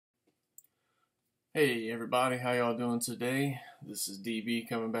Hey everybody, how y'all doing today? This is DB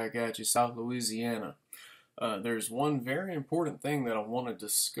coming back at you, South Louisiana. There's one very important thing that I want to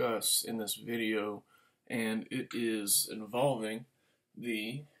discuss in this video, and it is involving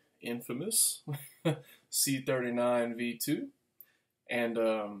the infamous C39-V2. And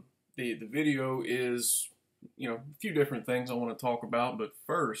the video is, a few different things I want to talk about, but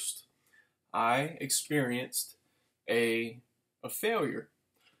first, I experienced a failure.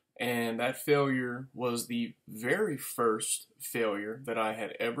 And that failure was the very first failure that I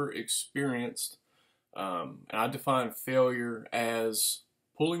had ever experienced. And I define failure as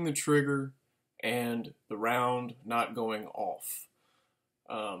pulling the trigger and the round not going off.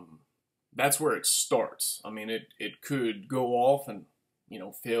 That's where it starts. I mean, it could go off and,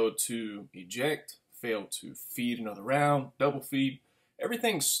 fail to eject, fail to feed another round, double feed.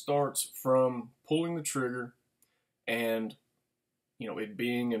 Everything starts from pulling the trigger and it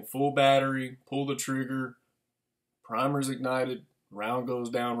being in full battery, pull the trigger, primer's ignited, round goes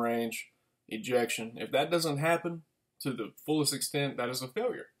downrange, ejection. If that doesn't happen to the fullest extent, that is a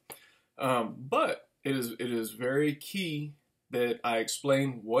failure. But it is very key that I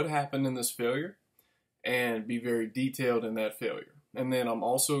explain what happened in this failure and be very detailed in that failure. And then I'm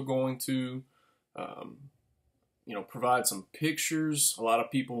also going to, provide some pictures. A lot of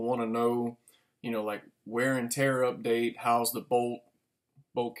people want to know, like wear and tear update, how's the bolt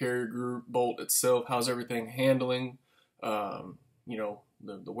carrier group, bolt itself, how's everything handling, the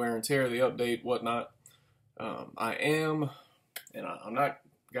wear and tear, the update, whatnot. I'm not,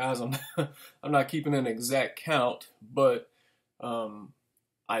 guys, I'm not keeping an exact count, but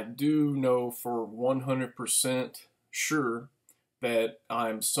I do know for 100% sure that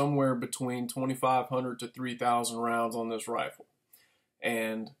I'm somewhere between 2,500 to 3,000 rounds on this rifle.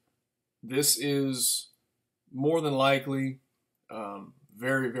 And this is more than likely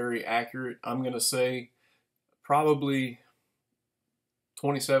very, very accurate. I'm going to say probably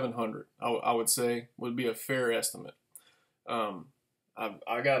 2,700, I would say, would be a fair estimate. I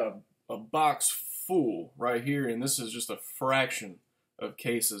got a box full right here, and this is just a fraction of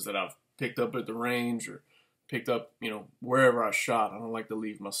cases that I've picked up at the range or picked up, wherever I shot. I don't like to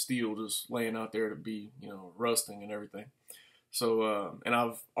leave my steel just laying out there to be, rusting and everything. So, and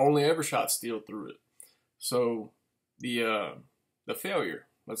I've only ever shot steel through it. So the failure.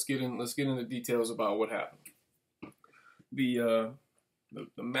 Let's get into details about what happened. The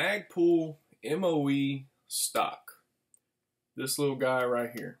Magpul MOE stock. This little guy right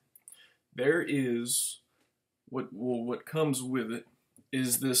here. There is what comes with it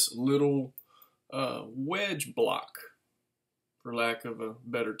is this little wedge block, for lack of a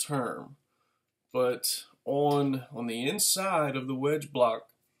better term. But on the inside of the wedge block,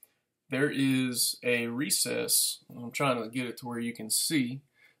 there is a recess. I'm trying to get it to where you can see,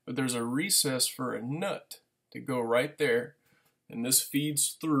 but there's a recess for a nut to go right there, and this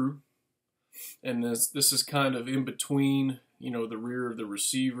feeds through, and this is kind of in between, the rear of the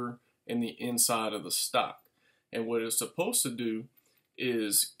receiver and the inside of the stock. And what it's supposed to do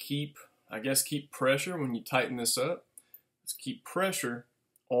is keep pressure when you tighten this up. It's keep pressure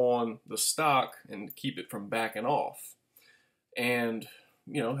on the stock and keep it from backing off. And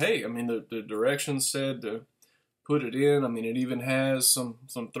hey, I mean, the directions said to put it in. I mean, it even has some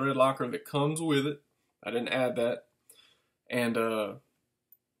thread locker that comes with it. I didn't add that. And,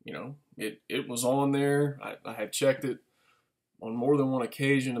 it was on there. I had checked it on more than one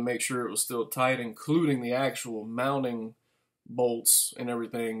occasion to make sure it was still tight, including the actual mounting bolts and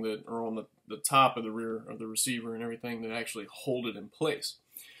everything that are on the top of the rear of the receiver and everything that actually hold it in place.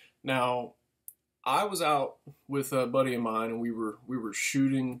 Now, I was out with a buddy of mine, and we were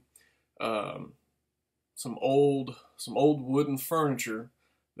shooting some old wooden furniture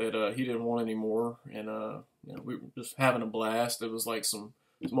that he didn't want anymore, and we were just having a blast. It was like some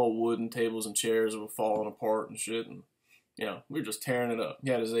old wooden tables and chairs that were falling apart and shit, and we were just tearing it up.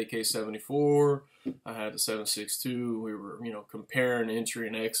 He had his AK-74, I had the 7.62. We were comparing entry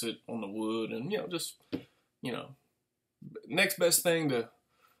and exit on the wood, and next best thing to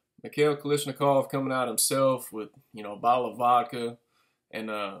Mikhail Kalashnikov coming out himself with, a bottle of vodka, and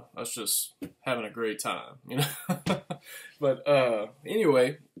us just having a great time, But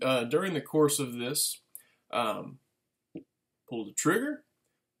anyway, during the course of this, pulled the trigger,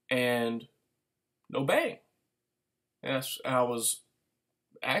 and no bang. And I was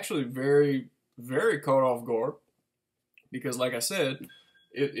actually very, very caught off guard, because like I said,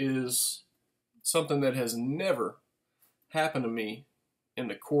 it is something that has never happened to me in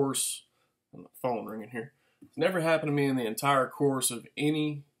the course, and the phone ringing here, it's never happened to me in the entire course of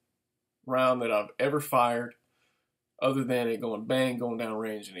any round that I've ever fired, other than it going bang, going down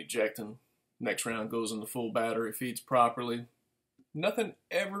range and ejecting, Next round goes into full battery, feeds properly. Nothing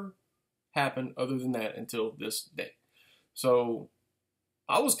ever happened other than that until this day. So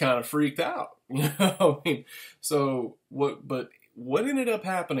I was kind of freaked out, you know. I mean, so what ended up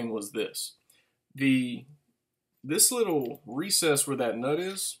happening was this: this little recess where that nut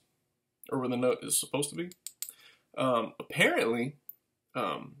is, or where the nut is supposed to be, apparently,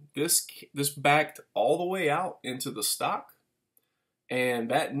 this backed all the way out into the stock,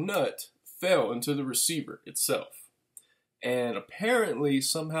 and that nut fell into the receiver itself. And apparently,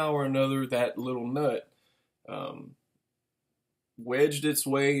 somehow or another, that little nut wedged its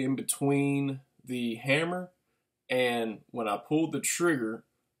way in between the hammer, and when I pulled the trigger,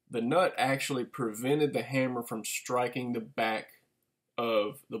 the nut actually prevented the hammer from striking the back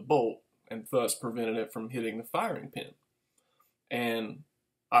of the bolt, and thus prevented it from hitting the firing pin. And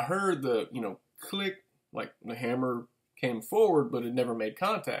I heard the, click, like the hammer came forward, but it never made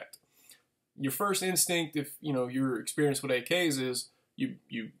contact. Your first instinct, if your experience with AKs, is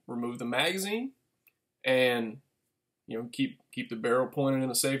you remove the magazine and keep the barrel pointed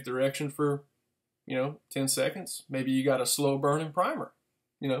in a safe direction for 10 seconds. Maybe you got a slow burning primer.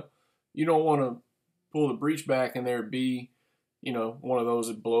 You don't want to pull the breech back and there be one of those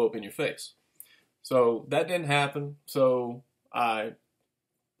that blow up in your face. So that didn't happen. So I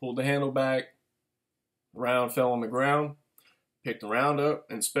pulled the handle back, round fell on the ground, picked the round up,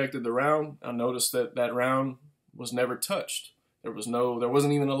 inspected the round. I noticed that that round was never touched. There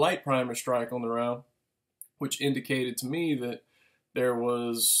wasn't even a light primer strike on the round, which indicated to me that there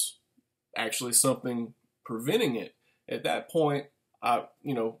was actually something preventing it. At that point,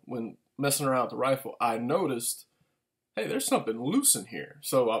 when messing around with the rifle, I noticed, hey, there's something loose in here.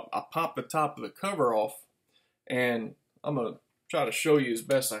 So I popped the top of the cover off, and I'm going to try to show you as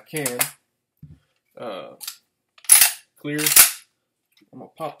best I can. Clear. I'm going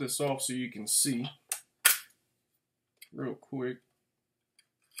to pop this off so you can see real quick.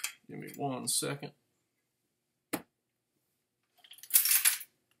 Give me 1 second.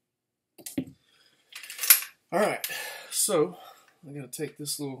 All right, so I gotta take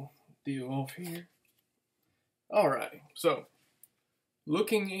this little deal off here. All right, so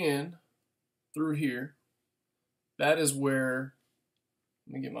looking in through here, that is where,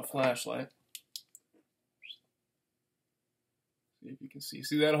 let me get my flashlight. See if you can see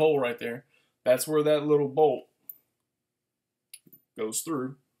that hole right there? That's where that little bolt goes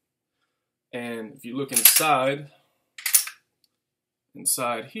through. And if you look inside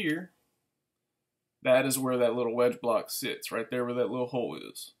here, that is where that little wedge block sits, right there where that little hole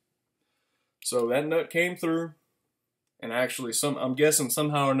is. So that nut came through, and actually I'm guessing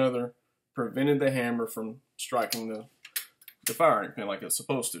somehow or another prevented the hammer from striking the firing pin like it's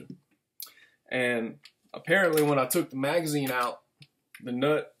supposed to. And apparently when I took the magazine out, the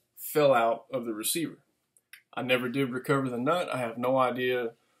nut fell out of the receiver. I never did recover the nut. I have no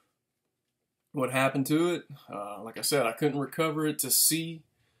idea what happened to it. Like I said, I couldn't recover it to see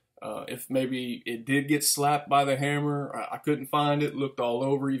if maybe it did get slapped by the hammer. I couldn't find it, looked all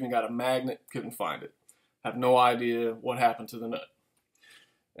over, even got a magnet, couldn't find it. I have no idea what happened to the nut.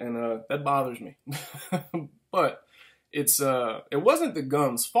 And that bothers me. But it wasn't the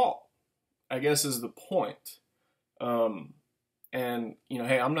gun's fault, I guess is the point. And,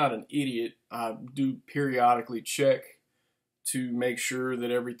 hey, I'm not an idiot. I do periodically check to make sure that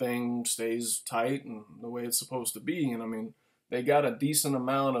everything stays tight and the way it's supposed to be. And I mean, they got a decent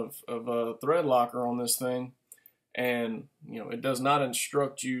amount of thread locker on this thing, and it does not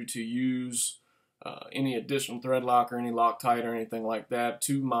instruct you to use any additional thread locker, any Loctite or anything like that,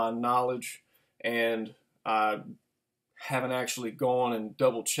 to my knowledge. And I haven't actually gone and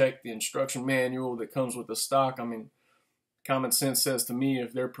double checked the instruction manual that comes with the stock. I mean, common sense says to me,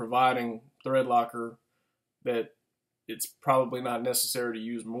 if they're providing thread locker, that it's probably not necessary to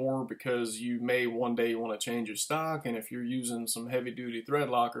use more, because you may one day want to change your stock, and if you're using some heavy duty thread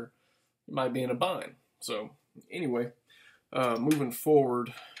locker, you might be in a bind. So anyway, moving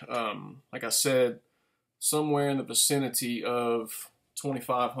forward, like I said, somewhere in the vicinity of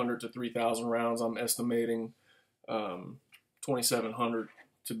 2,500 to 3,000 rounds. I'm estimating 2,700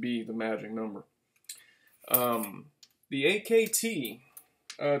 to be the magic number. The AKT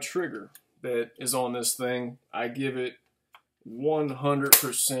trigger that is on this thing, I give it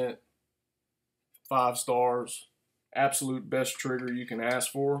 100% 5 stars. Absolute best trigger you can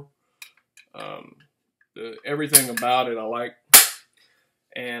ask for. Everything about it I like,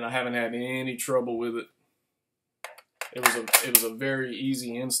 and I haven't had any trouble with it. It was a very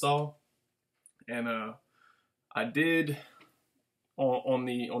easy install, and I did on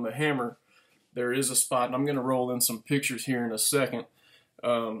the hammer. There is a spot, and I'm going to roll in some pictures here in a second.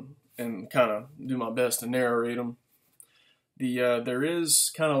 And and kind of do my best to narrate them. There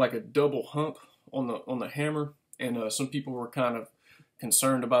is kind of like a double hump on the hammer, and some people were kind of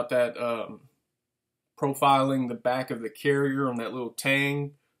concerned about that, profiling the back of the carrier on that little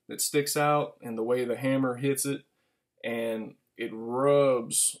tang that sticks out and the way the hammer hits it, and it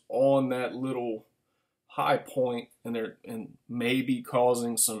rubs on that little high point, and maybe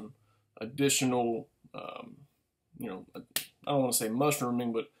causing some additional, I don't want to say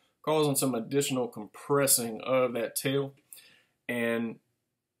mushrooming, but causing some additional compressing of that tail. And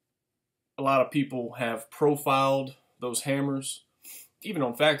a lot of people have profiled those hammers, even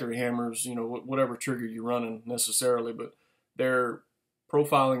on factory hammers, whatever trigger you're running necessarily, but they're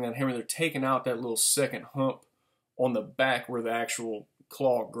profiling that hammer. They're taking out that little second hump on the back where the actual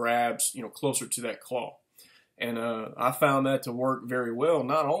claw grabs, closer to that claw. And I found that to work very well,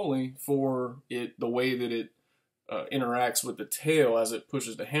 not only for the way that it interacts with the tail as it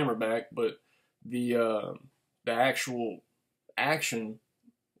pushes the hammer back, but the actual action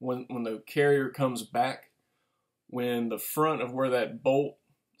when the carrier comes back, when the front of where that bolt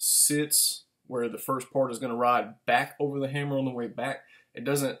sits, where the first part is going to ride back over the hammer on the way back, it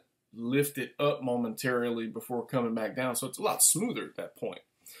doesn't lift it up momentarily before coming back down, so it's a lot smoother at that point.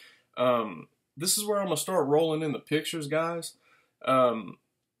 This is where I'm going to start rolling in the pictures, guys. And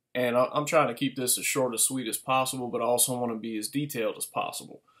I'm trying to keep this as short and sweet as possible, but I also want to be as detailed as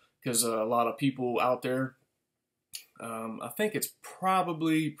possible, because a lot of people out there, I think it's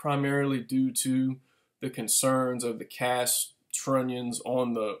probably primarily due to the concerns of the cast trunnions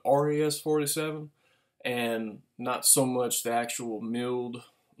on the RAS 47, and not so much the actual milled,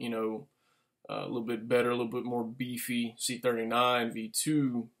 a little bit better, a little bit more beefy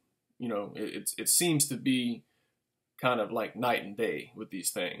C39-V2. It seems to be kind of like night and day with these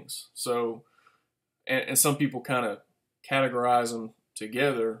things. So, and some people kind of categorize them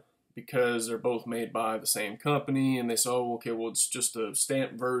together because they're both made by the same company, and they say, oh, okay, well, it's just a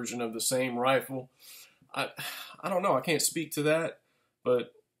stamped version of the same rifle. I don't know. I can't speak to that,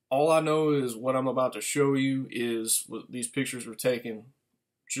 but all I know is what I'm about to show you is what these pictures were taken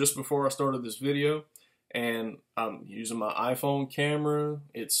just before I started this video, and I'm using my iPhone camera.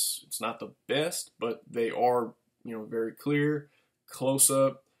 It's not the best, but they are, very clear, close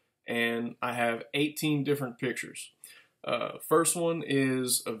up, and I have 18 different pictures. First one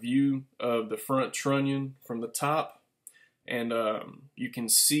is a view of the front trunnion from the top, and you can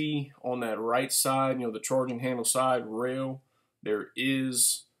see on that right side, the charging handle side rail, there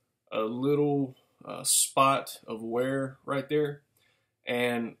is a little spot of wear right there.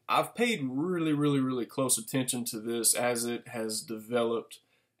 And I've paid really, really, really close attention to this as it has developed.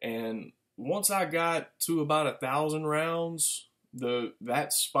 And once I got to about 1,000 rounds,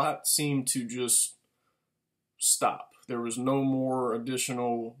 that spot seemed to just stop. There was no more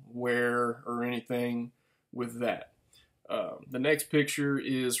additional wear or anything with that. The next picture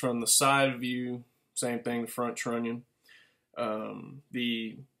is from the side view, same thing, the front trunnion.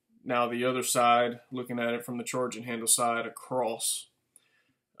 Now the other side, looking at it from the charging handle side across.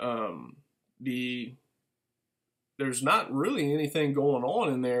 There's not really anything going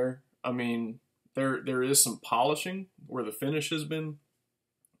on in there. I mean, there is some polishing where the finish has been,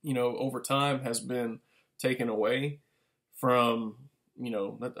 over time has been taken away from,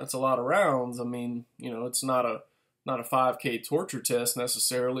 that's a lot of rounds. I mean, it's not a 5K torture test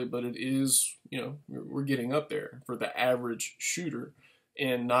necessarily, but it is, we're getting up there for the average shooter.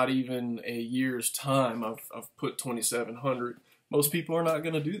 In not even a year's time, I've put 2,700. Most people are not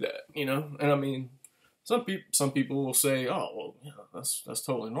going to do that, And I mean, some people will say, "Oh, well, that's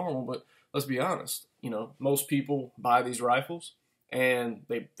totally normal." But let's be honest, most people buy these rifles and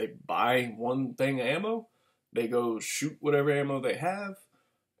they buy one thing of ammo, they go shoot whatever ammo they have,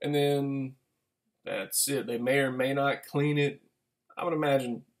 and then that's it. They may or may not clean it. I would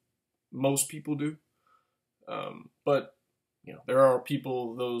imagine most people do, but there are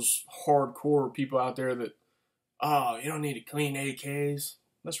people, those hardcore people out there that, oh, you don't need to clean AKs.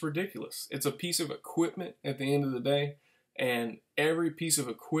 That's ridiculous. It's a piece of equipment at the end of the day, and every piece of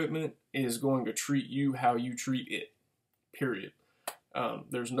equipment is going to treat you how you treat it, period.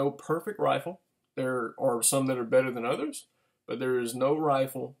 There's no perfect rifle. There are some that are better than others, but there is no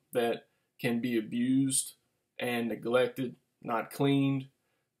rifle that can be abused and neglected, not cleaned,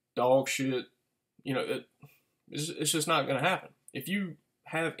 dog shit. It's just not going to happen. If you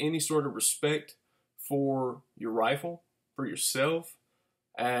have any sort of respect for your rifle, for yourself,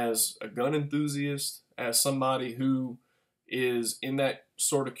 as a gun enthusiast, as somebody who is in that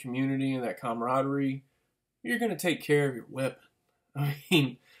sort of community and that camaraderie, you're going to take care of your weapon. I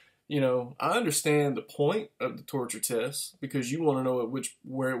mean, I understand the point of the torture test because you want to know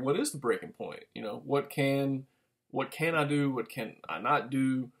what is the breaking point? What can I do? What can I not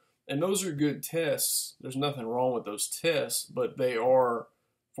do? And those are good tests. There's nothing wrong with those tests, but they are,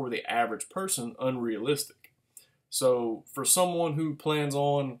 for the average person, unrealistic. So for someone who plans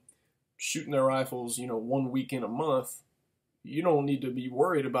on shooting their rifles, 1 weekend a month, you don't need to be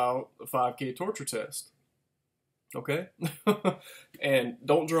worried about a 5K torture test. Okay? And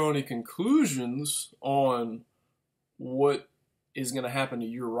don't draw any conclusions on what is going to happen to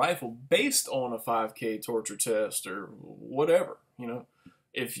your rifle based on a 5K torture test or whatever.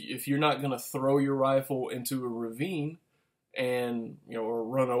 If you're not going to throw your rifle into a ravine and, or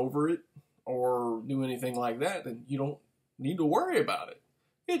run over it or do anything like that, then you don't need to worry about it.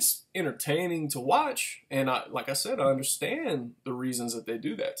 It's entertaining to watch, and like I said, I understand the reasons that they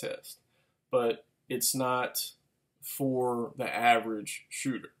do that test, but it's not for the average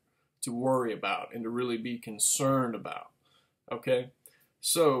shooter to worry about and to really be concerned about. Okay,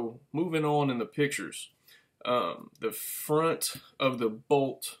 so moving on in the pictures, the front of the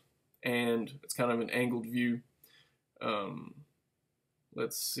bolt, and it's kind of an angled view.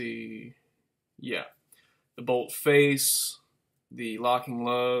 Let's see, yeah, the bolt face, the locking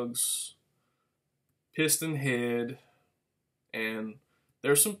lugs, piston head, and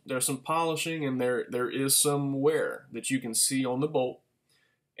there's some polishing, and there is some wear that you can see on the bolt.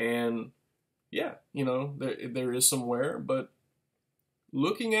 And yeah, there is some wear, but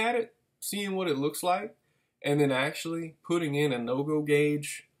looking at it, seeing what it looks like, and then actually putting in a no-go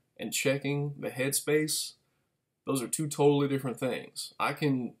gauge and checking the headspace, those are two totally different things. I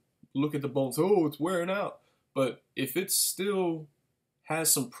can look at the bolt and say, oh, it's wearing out. But if it still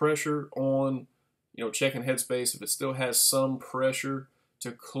has some pressure on, checking headspace, if it still has some pressure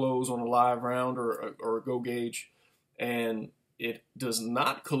to close on a live round or a go gauge, and it does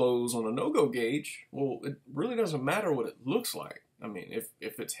not close on a no-go gauge, well, it really doesn't matter what it looks like. I mean,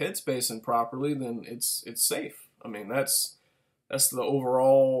 if it's headspacing properly, then it's safe. I mean, that's the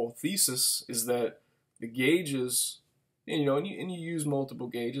overall thesis, is that the gauges, and you use multiple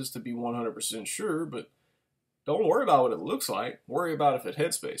gauges to be 100% sure, but don't worry about what it looks like. Worry about if it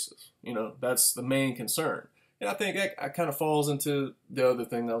headspaces. That's the main concern. And I think that kind of falls into the other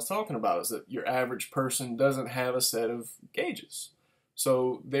thing that I was talking about, is that your average person doesn't have a set of gauges.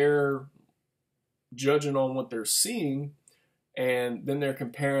 So they're judging on what they're seeing, and then they're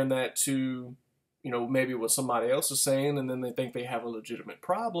comparing that to, maybe what somebody else is saying, and then they think they have a legitimate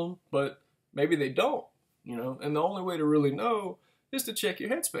problem, but maybe they don't, and the only way to really know is to check your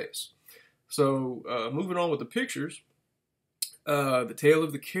headspace. So moving on with the pictures, the tail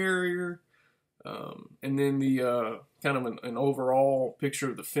of the carrier, and then the kind of an overall picture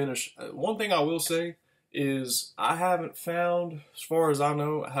of the finish. One thing I will say is I haven't found, as far as I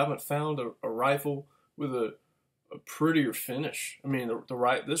know, a rifle with a prettier finish. I mean,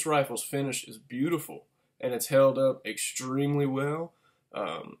 this rifle's finish is beautiful, and it's held up extremely well.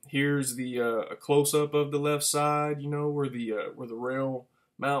 Here's the a close-up of the left side, where the rail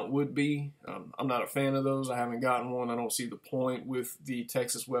mount would be. I'm not a fan of those. I haven't gotten one. I don't see the point with the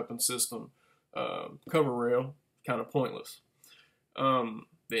Texas Weapon System cover rail. Kind of pointless.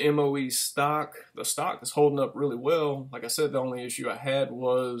 The MOE stock, the stock is holding up really well. Like I said, the only issue I had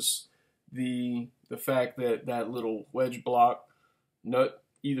was the fact that that little wedge block nut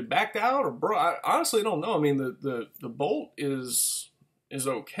either backed out or broke. I honestly don't know. I mean, the bolt is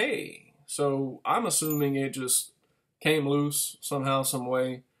okay. So I'm assuming it just came loose somehow, some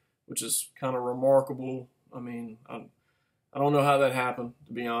way, which is kind of remarkable. I mean, I don't know how that happened,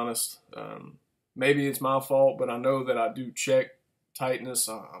 to be honest. Maybe it's my fault, but I know that I do check tightness.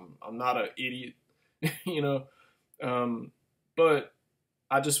 I'm not an idiot, but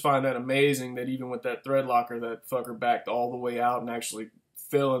I just find that amazing that even with that thread locker, that fucker backed all the way out and actually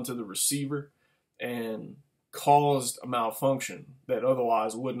fell into the receiver and caused a malfunction that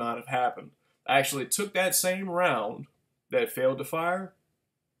otherwise would not have happened. I actually took that same round that failed to fire,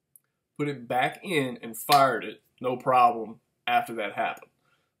 put it back in, and fired it, no problem, after that happened.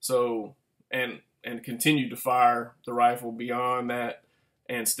 So, and continued to fire the rifle beyond that,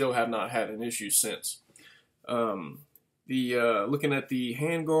 and still have not had an issue since. Looking at the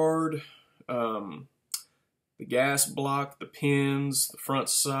handguard, the gas block, the pins, the front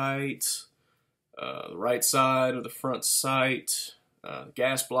sight, the right side of the front sight,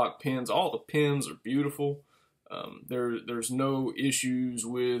 gas block pins, all the pins are beautiful. There's no issues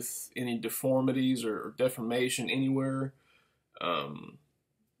with any deformities or deformation anywhere.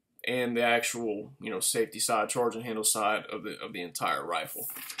 And the actual, safety side, charging handle side of the entire rifle.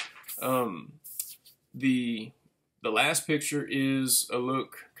 The The last picture is a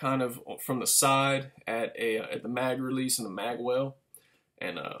look kind of from the side at the mag release and the mag well,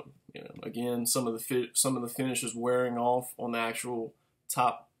 and you know, again, some of the finish is wearing off on the actual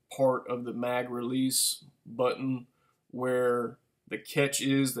top part of the mag release button where the catch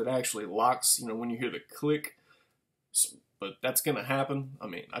is that actually locks. You know, when you hear the click. But that's going to happen. I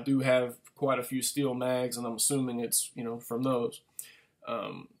mean, I do have quite a few steel mags, and I'm assuming it's, you know, from those.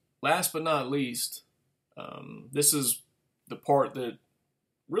 Last but not least, this is the part that,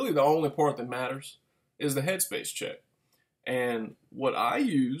 really the only part that matters, is the headspace check. And what I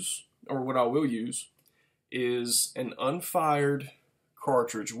use, or what I will use, is an unfired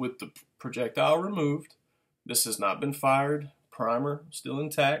cartridge with the projectile removed. This has not been fired, primer still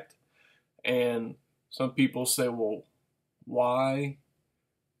intact. And some people say, well, why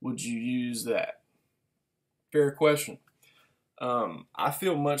would you use that? Fair question. I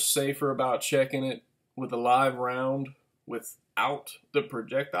feel much safer about checking it with a live round without the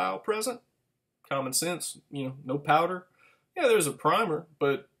projectile present. Common sense, you know, no powder. Yeah, there's a primer,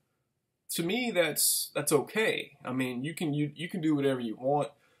 but to me, that's okay. I mean, you can do whatever you want.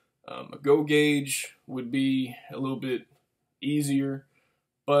 A go gauge would be a little bit easier,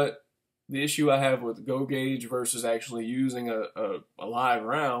 but the issue I have with go gauge versus actually using a live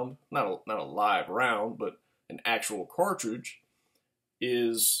round, not a live round, but an actual cartridge,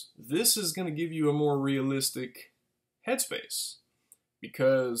 is this is going to give you a more realistic headspace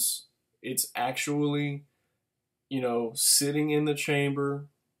because it's actually, you know, sitting in the chamber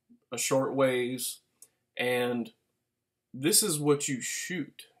a short ways, and this is what you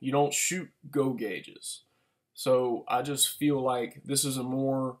shoot. You don't shoot go gauges. So I just feel like this is a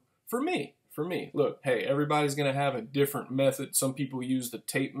more, for me, look, hey, everybody's going to have a different method. Some people use the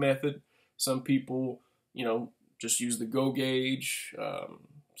tape method. Some people, you know, just use the go gauge.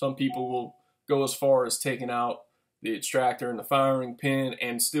 Some people will go as far as taking out the extractor and the firing pin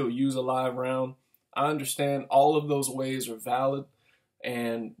and still use a live round. I understand all of those ways are valid,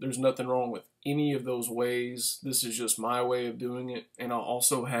 and there's nothing wrong with any of those ways. This is just my way of doing it. And I'll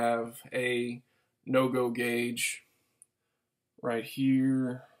also have a no-go gauge right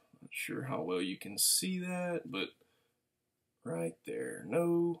here. Not sure how well you can see that, but right there,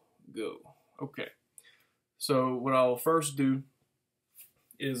 no go. Okay. So what I'll first do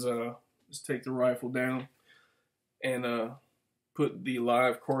is take the rifle down and put the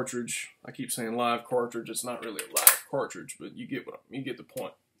live cartridge. I keep saying live cartridge. It's not really a live cartridge, but you get the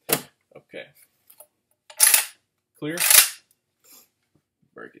point. Okay. Clear.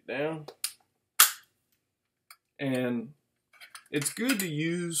 Break it down. And it's good to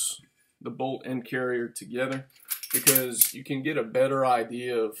use the bolt and carrier together because you can get a better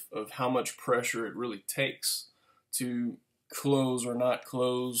idea of how much pressure it really takes to close or not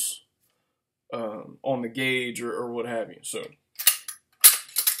close on the gauge or what have you. So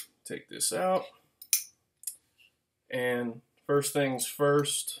take this out, and first things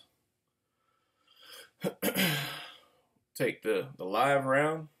first, take the live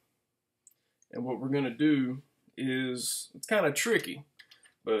round, and what we're going to do is, it's kind of tricky,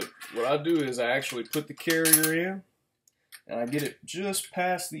 but what I do is I actually put the carrier in and I get it just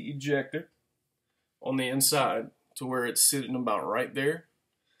past the ejector on the inside to where it's sitting about right there,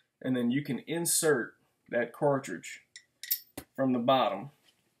 and then you can insert that cartridge from the bottom,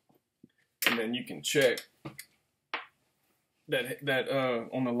 and then you can check that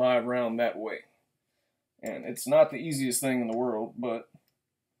on the live round that way. And it's not the easiest thing in the world, but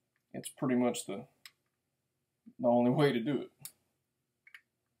it's pretty much the only way to do it.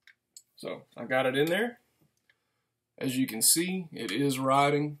 So I got it in there. As you can see, it is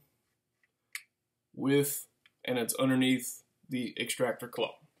riding with, and it's underneath the extractor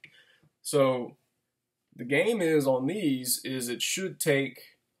claw. So the game is on these is it should take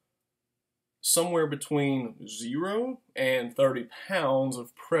somewhere between 0 and 30 pounds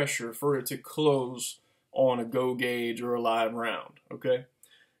of pressure for it to close on a go gauge or a live round, okay?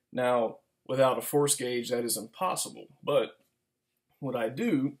 Now, without a force gauge, that is impossible. But what I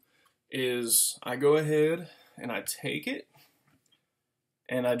do is I go ahead and I take it,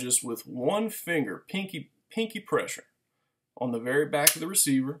 and I just, with one finger, pinky pressure on the very back of the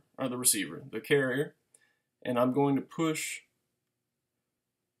receiver, the carrier, and I'm going to push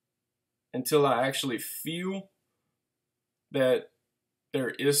until I actually feel that there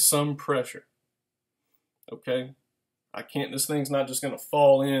is some pressure. Okay? This thing's not just going to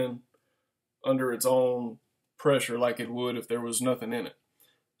fall in under its own pressure like it would if there was nothing in it.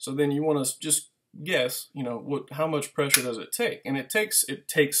 So then you want to just guess, you know, how much pressure does it take? And it takes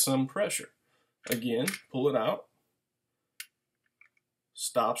some pressure. Again, pull it out.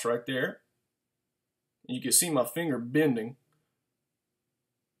 Stops right there. You can see my finger bending.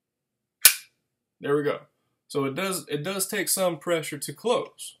 There we go. So it does take some pressure to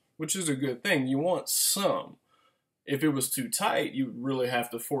close, which is a good thing. You want some. If it was too tight, you really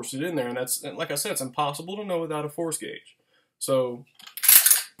have to force it in there, and that's, like I said, it's impossible to know without a force gauge. So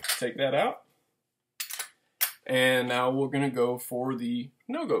take that out, and now we're going to go for the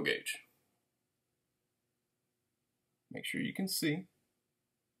no-go gauge. Make sure you can see.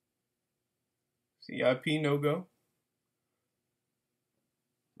 CIP no-go.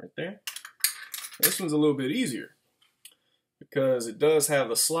 Right there. This one's a little bit easier because it does have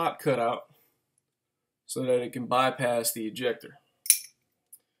the slot cut out so that it can bypass the ejector.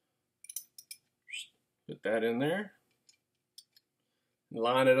 Put that in there.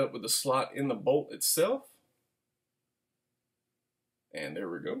 Line it up with the slot in the bolt itself. And there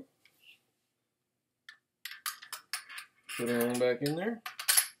we go. Put it on back in there.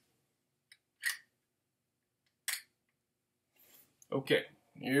 Okay,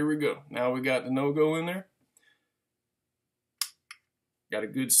 here we go. Now we got the no-go in there. Got a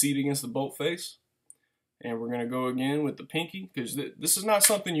good seat against the bolt face. And we're going to go again with the pinky, because this is not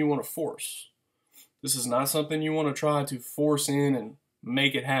something you want to force. This is not something you want to try to force in and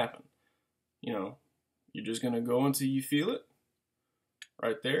make it happen. You know, you're just going to go until you feel it.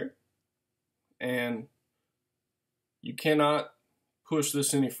 Right there. And you cannot push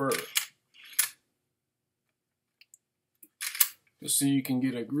this any further. Just so you can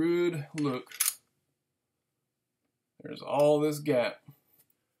get a good look. There's all this gap.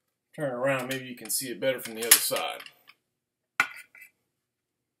 Turn around, maybe you can see it better from the other side.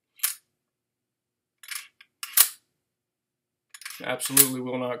 Absolutely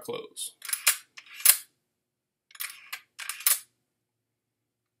will not close.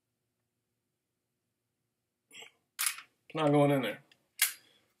 It's not going in there.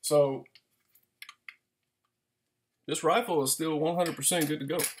 So this rifle is still 100% good to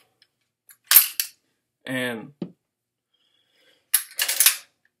go. And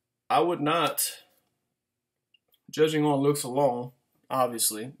I would not, judging on looks alone,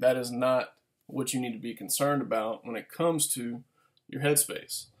 obviously, that is not what you need to be concerned about when it comes to your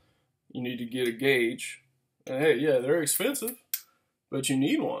Headspace. You need to get a gauge. And hey, yeah, they're expensive, but you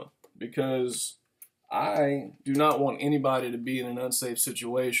need one, because I do not want anybody to be in an unsafe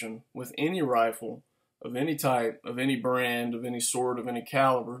situation with any rifle of any type, of any brand, of any sort, of any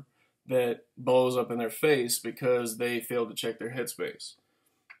caliber that blows up in their face because they failed to check their Headspace.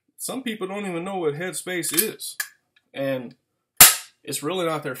 Some people don't even know what Headspace is, and it's really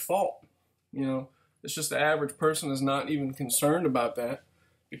not their fault. You know, it's just the average person is not even concerned about that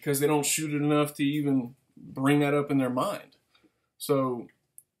because they don't shoot it enough to even bring that up in their mind. So,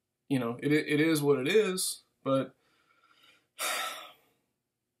 you know, it is what it is, but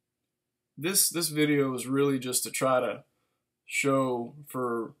this video is really just to try to show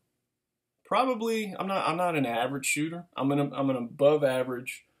for probably, I'm not an average shooter. I'm an above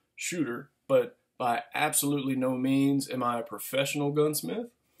average shooter, but by absolutely no means am I a professional gunsmith.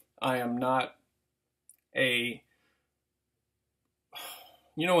 I am not a,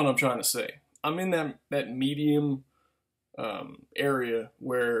 you know what I'm trying to say. I'm in that medium area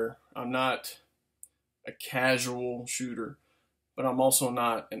where I'm not a casual shooter, but I'm also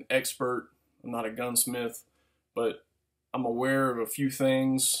not an expert. I'm not a gunsmith, but I'm aware of a few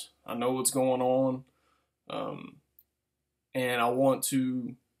things. I know what's going on, and I want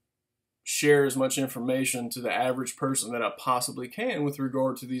to share as much information to the average person that I possibly can with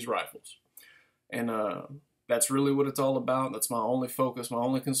regard to these rifles. And that's really what it's all about. That's my only focus, my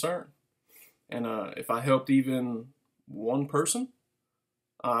only concern. And if I helped even one person,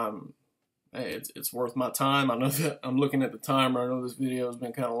 hey, it's worth my time. I know that I'm looking at the timer. I know this video has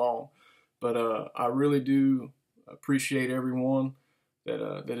been kind of long, but I really do appreciate everyone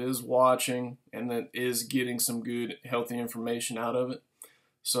that is watching and that is getting some good, healthy information out of it.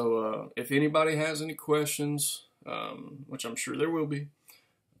 So if anybody has any questions, which I'm sure there will be,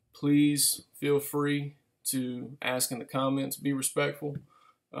 please feel free to ask in the comments. Be respectful.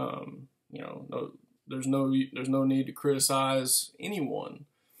 You know, there's no need to criticize anyone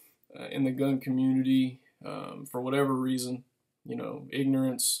in the gun community for whatever reason. You know,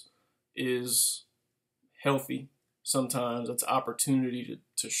 ignorance is healthy. Sometimes it's opportunity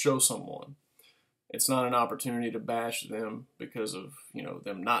to show someone. It's not an opportunity to bash them because of, you know,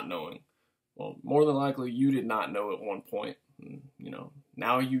 them not knowing. Well, more than likely you did not know at one point. And, you know,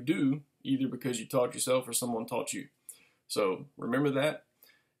 now you do, either because you taught yourself or someone taught you. So remember that.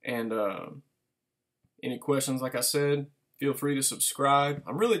 And any questions, like I said, feel free to subscribe.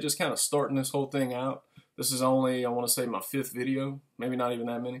 I'm really just kind of starting this whole thing out. This is only, I want to say, my 5th video, maybe not even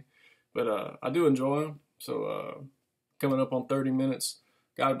that many. But I do enjoy them. So coming up on 30 minutes.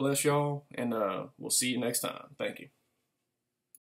 God bless y'all, and we'll see you next time. Thank you.